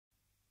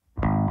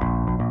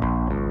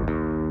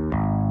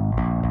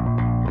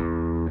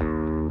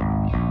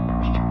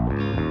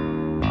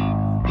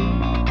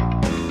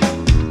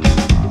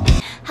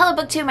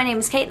Hello BookTube, my name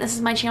is Kate and this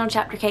is my channel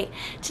Chapter Kate.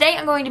 Today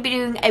I'm going to be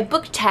doing a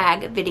book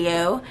tag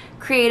video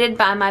created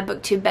by my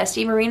BookTube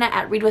bestie Marina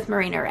at Read with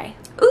Marina Ray.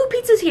 Ooh,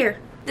 pizza's here!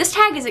 This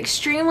tag is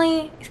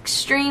extremely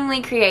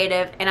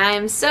creative and I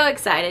am so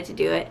excited to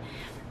do it.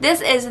 This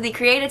is the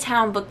Create a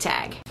Town book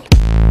tag.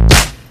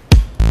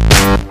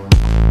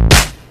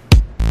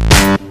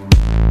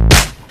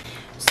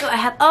 So I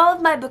have all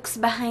of my books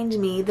behind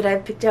me that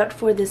I've picked out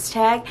for this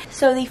tag.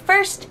 So the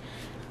first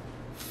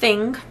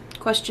thing,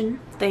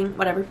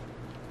 whatever.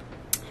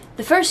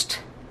 The first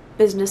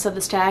business of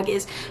this tag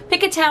is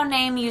pick a town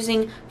name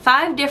using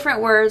 5 different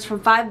words from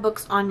 5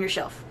 books on your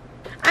shelf.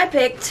 I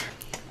picked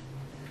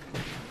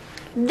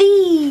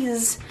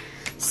these.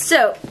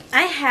 So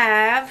I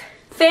have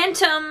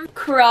Phantom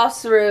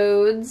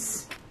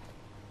Crossroads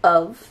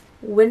of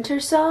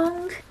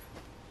Wintersong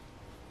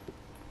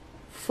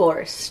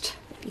Forest.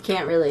 You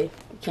can't really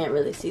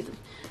see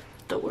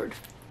the word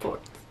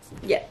forest.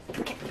 Yeah.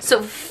 Okay.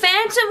 So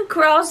Phantom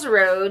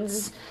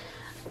Crossroads.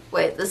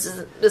 Wait, this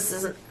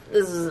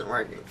isn't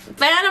working.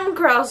 Phantom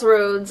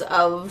Crossroads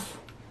of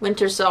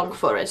Wintersong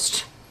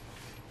Forest.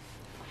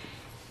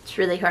 It's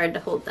really hard to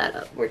hold that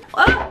up.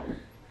 Oh!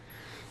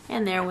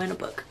 And there went a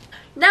book.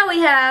 Now we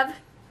have,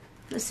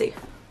 let's see,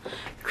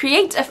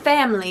 create a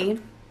family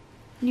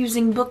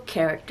using book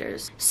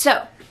characters.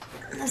 So,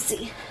 let's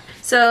see.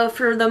 So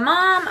for the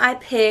mom, I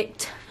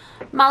picked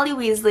Molly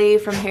Weasley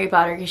from Harry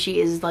Potter because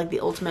she is like the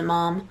ultimate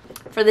mom.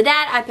 For the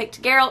dad, I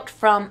picked Geralt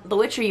from the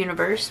Witcher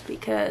universe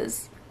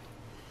because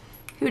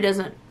who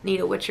doesn't need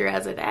a Witcher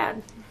as a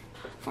dad?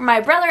 For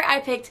my brother, I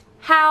picked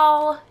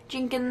Hal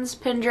Jenkins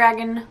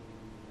Pendragon,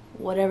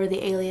 whatever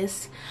the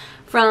alias,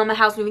 from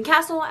House Moving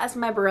Castle as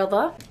my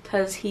brother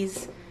because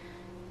he's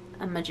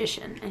a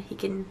magician and he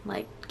can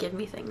like give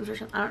me things or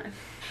something. I don't know.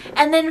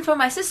 And then for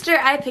my sister,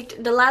 I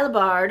picked Delilah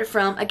Bard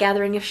from A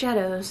Gathering of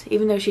Shadows,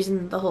 even though she's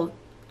in the whole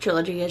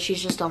trilogy and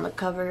she's just on the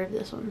cover of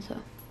this one. So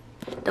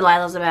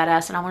Delilah's a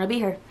badass and I want to be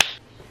her.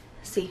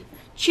 Let's see.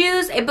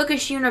 Choose a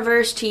bookish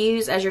universe to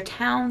use as your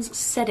town's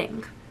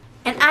setting.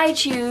 And I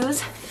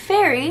choose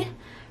Fairy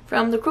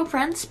from The Cruel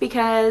Prince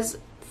because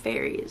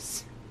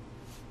fairies.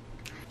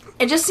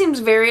 It just seems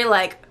very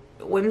like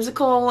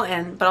whimsical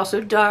and but also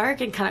dark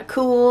and kind of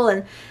cool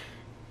and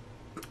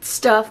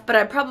stuff, but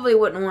I probably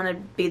wouldn't want to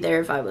be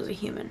there if I was a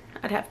human.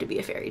 I'd have to be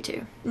a fairy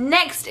too.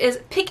 Next is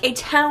pick a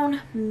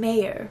town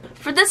mayor.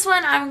 For this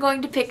one, I'm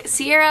going to pick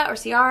Sarah.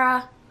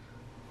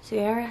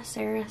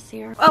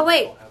 Oh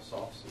wait,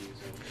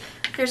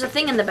 there's a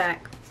thing in the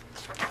back.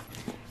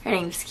 Her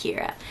name's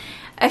Kira.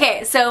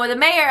 Okay, so the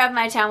mayor of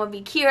my town would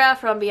be Kira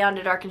from Beyond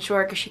the Darkened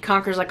Shore because she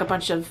conquers like a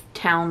bunch of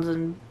towns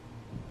and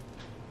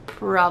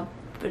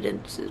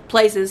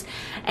places,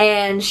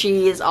 and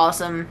she is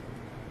awesome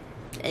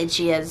and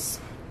she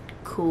has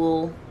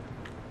cool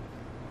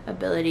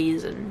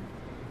abilities and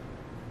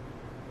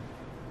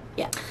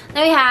yeah.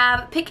 Then we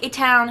have pick a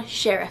town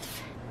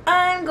sheriff.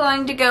 I'm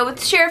going to go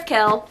with Sheriff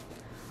Kell,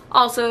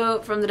 also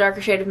from the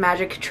Darker Shade of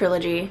Magic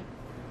trilogy.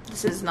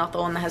 This is not the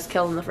one that has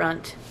Kell in the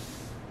front.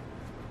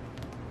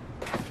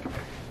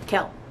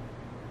 Kell,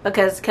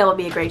 because Kell would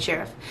be a great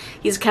sheriff.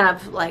 He's kind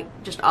of like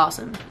just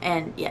awesome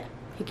and yeah,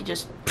 he could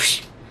just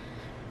push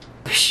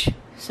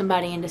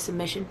somebody into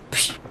submission.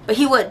 But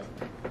he would.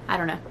 I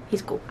don't know.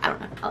 He's cool. I don't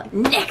know. I like.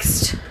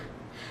 Next,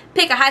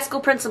 pick a high school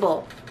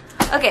principal.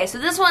 Okay, so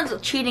this one's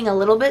cheating a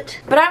little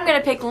bit, but I'm gonna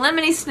pick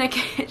Lemony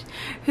Snicket,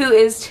 who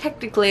is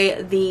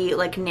technically the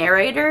like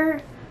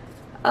narrator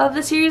of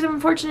the series of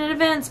unfortunate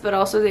events, but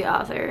also the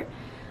author.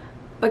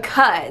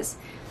 Because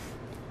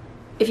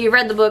if you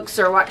read the books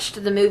or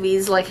watched the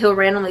movies, like he'll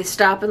randomly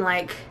stop and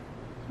like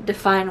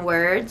define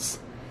words.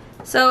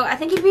 So I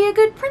think he'd be a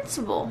good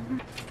principal.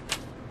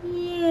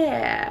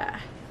 Yeah.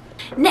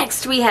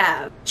 Next we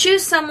have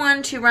choose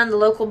someone to run the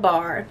local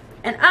bar.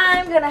 And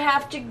I'm gonna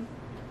have to,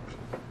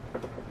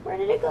 where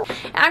did it go?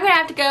 I'm gonna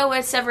have to go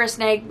with Severus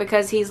Snape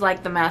because he's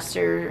like the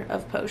master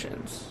of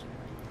potions.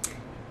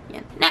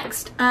 Yeah.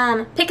 Next,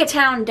 pick a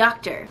town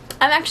doctor.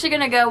 I'm actually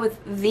gonna go with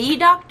The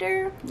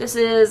Doctor. This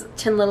is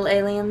 10 Little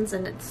Aliens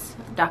and it's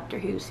Doctor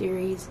Who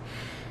series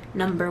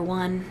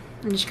 #1.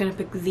 I'm just gonna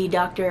pick The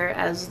Doctor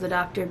as the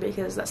doctor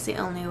because that's the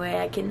only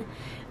way I can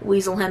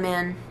weasel him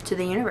in to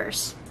the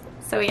universe.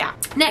 So yeah.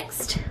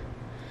 Next,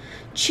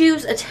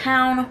 choose a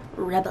town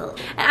rebel.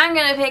 And I'm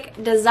gonna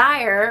pick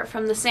Desire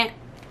from the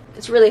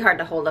it's really hard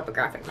to hold up a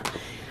graphic now.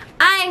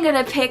 I'm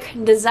gonna pick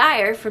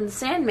Desire from the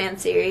Sandman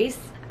series.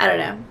 I don't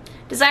know.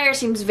 Desire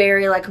seems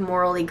very like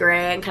morally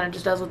gray and kind of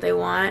just does what they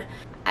want.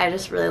 I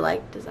just really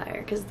like Desire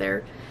because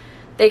they're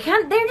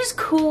just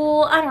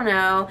cool. I don't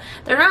know.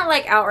 They're not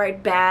like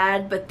outright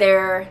bad, but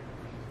they're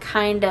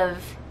kind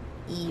of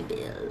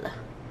evil,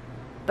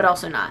 but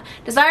also not.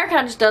 Desire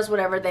kind of just does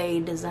whatever they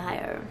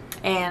desire.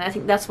 And I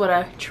think that's what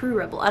a true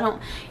rebel.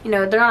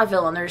 They're not a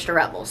villain, they're just a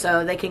rebel.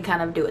 So they can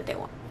kind of do what they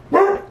want.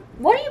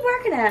 What are you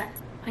barking at?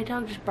 My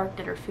dog just barked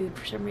at her food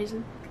for some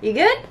reason. You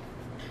good?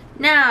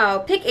 Now,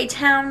 pick a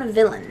town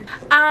villain.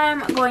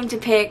 I'm going to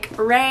pick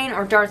Rain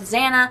or Darth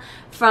Zana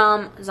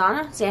from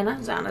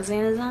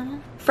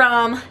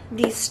from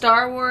the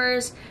Star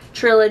Wars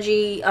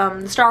trilogy,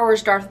 the Star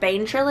Wars Darth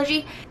Bane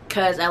trilogy,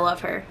 because I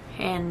love her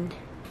and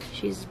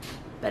she's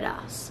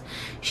badass.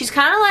 She's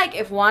kind of like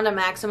if Wanda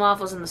Maximoff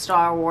was in the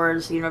Star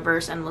Wars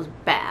universe and was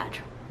bad.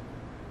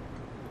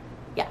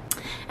 Yeah.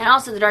 And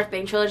also the Darth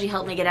Bane trilogy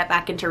helped me get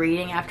back into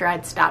reading after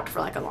I'd stopped for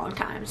like a long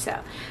time, so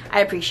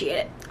I appreciate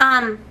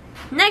it.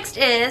 Next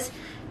is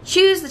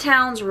choose the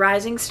town's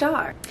rising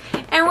star.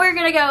 And we're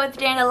gonna go with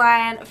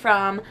Dandelion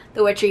from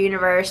the Witcher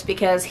universe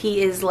because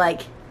he is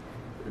like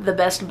the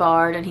best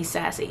bard and he's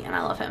sassy and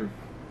I love him.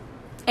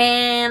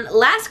 And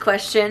last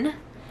question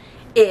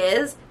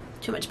is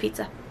too much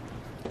pizza.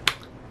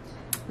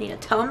 Need a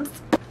Tums.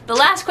 The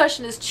last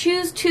question is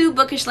choose 2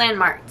 bookish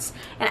landmarks.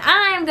 And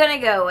I'm gonna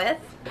go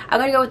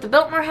with the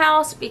Biltmore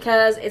House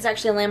because it's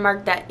actually a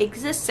landmark that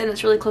exists and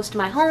it's really close to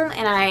my home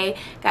and I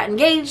got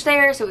engaged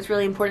there, so it's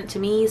really important to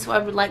me, so I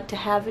would like to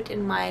have it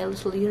in my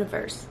little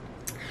universe.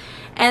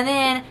 And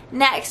then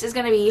next is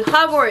gonna be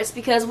Hogwarts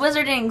because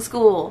wizarding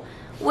school.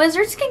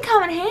 Wizards can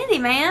come in handy,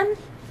 man.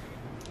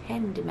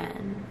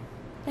 Handyman.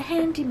 The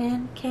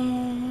handyman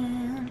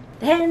can.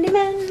 The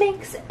handyman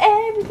makes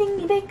everything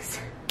he makes.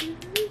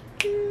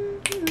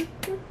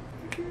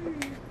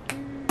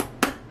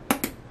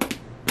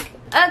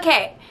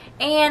 Okay,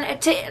 and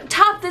to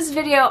top this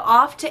video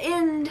off, to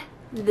end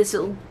this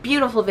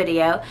beautiful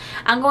video,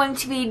 I'm going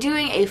to be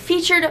doing a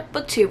featured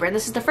booktuber, and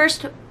this is the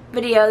first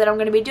video that I'm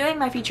going to be doing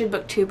my featured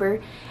booktuber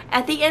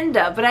at the end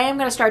of, but I am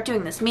going to start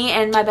doing this. Me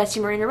and my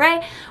bestie Marina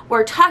Ray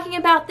were talking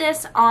about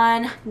this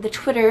on the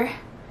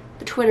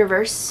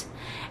Twitterverse,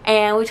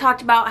 and we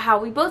talked about how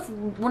we both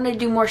want to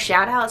do more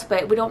shout outs,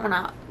 but we don't want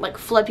to like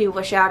flood people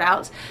with shout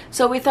outs,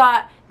 so we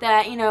thought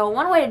that, you know,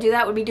 one way to do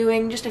that would be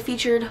doing just a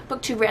featured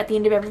booktuber at the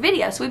end of every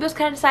video. So we both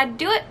kind of decided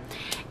to do it,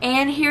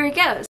 and here it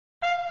goes.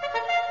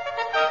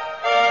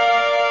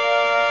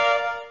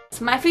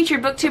 So my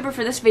featured booktuber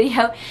for this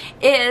video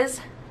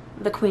is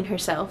the queen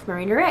herself,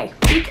 Marina Ray,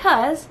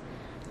 because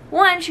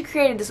 1, she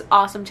created this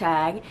awesome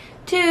tag,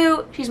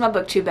 2, she's my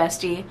booktube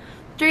bestie,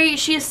 3,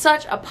 she is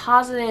such a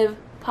positive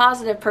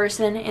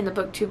person in the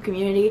booktube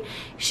community.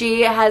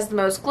 She has the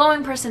most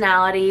glowing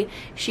personality.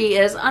 She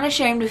is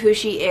unashamed of who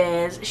she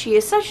is. She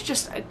is such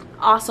just an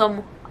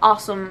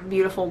awesome,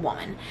 beautiful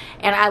woman,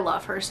 and I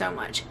love her so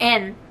much.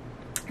 And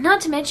not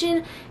to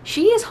mention,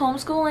 she is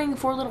homeschooling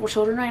 4 little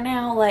children right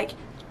now. Like,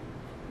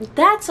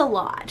 that's a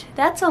lot.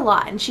 That's a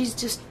lot, and she's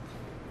just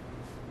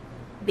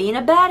being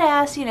a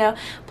badass, you know.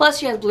 Plus,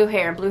 she has blue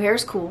hair, and blue hair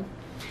is cool.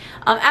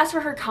 As for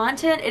her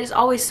content, it is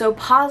always so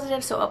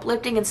positive, so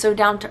uplifting, and so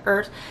down to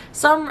earth.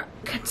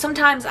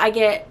 Sometimes I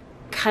get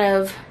kind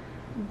of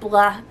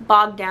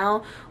bogged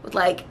down with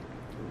like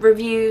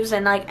reviews,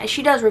 and like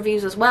she does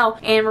reviews as well,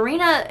 and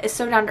Marina is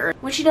so down to earth.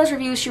 When she does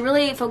reviews, she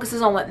really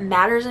focuses on what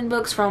matters in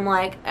books from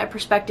like a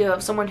perspective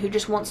of someone who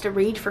just wants to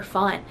read for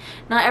fun.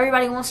 Not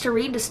everybody wants to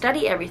read to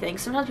study everything.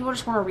 Sometimes people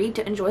just want to read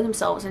to enjoy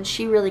themselves, and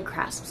she really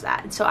grasps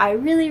that. And so I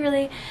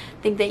really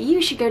think that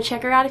you should go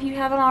check her out if you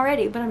haven't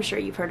already, but I'm sure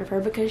you've heard of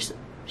her because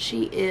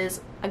she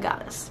is a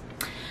goddess.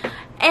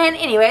 And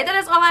anyway, that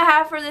is all I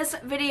have for this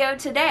video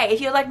today.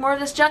 If you'd like more of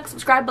this junk,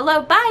 subscribe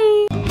below.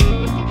 Bye!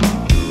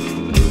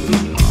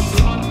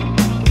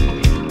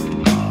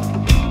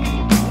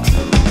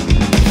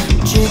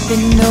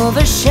 Tripping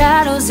over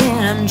shadows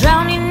and I'm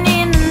drowning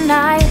in the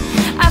night.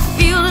 I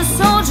feel the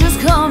soldiers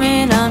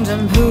coming,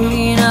 I'm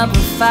putting up a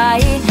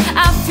fight.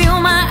 I feel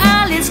my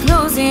eyelids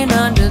closing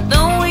under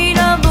the